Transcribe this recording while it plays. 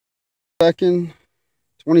2nd,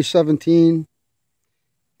 2017,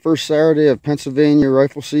 first Saturday of Pennsylvania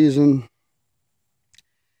rifle season.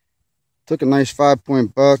 Took a nice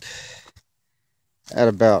 5-point buck at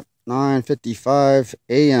about 9:55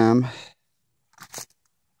 a.m.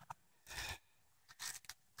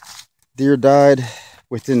 Deer died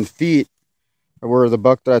within feet of where the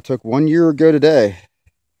buck that I took 1 year ago today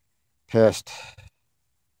passed.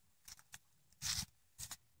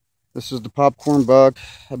 This is the popcorn buck.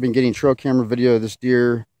 I've been getting trail camera video of this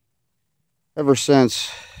deer ever since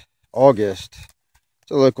August.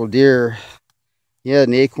 It's a local deer. He had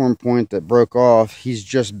an acorn point that broke off. He's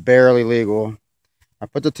just barely legal. I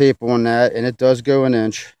put the tape on that and it does go an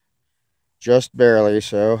inch. Just barely.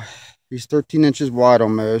 So he's 13 inches wide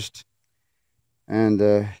almost.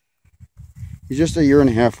 And he's just a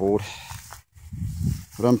 1.5 years old.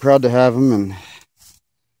 But I'm proud to have him and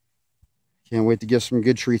can't wait to get some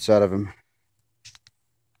good treats out of him.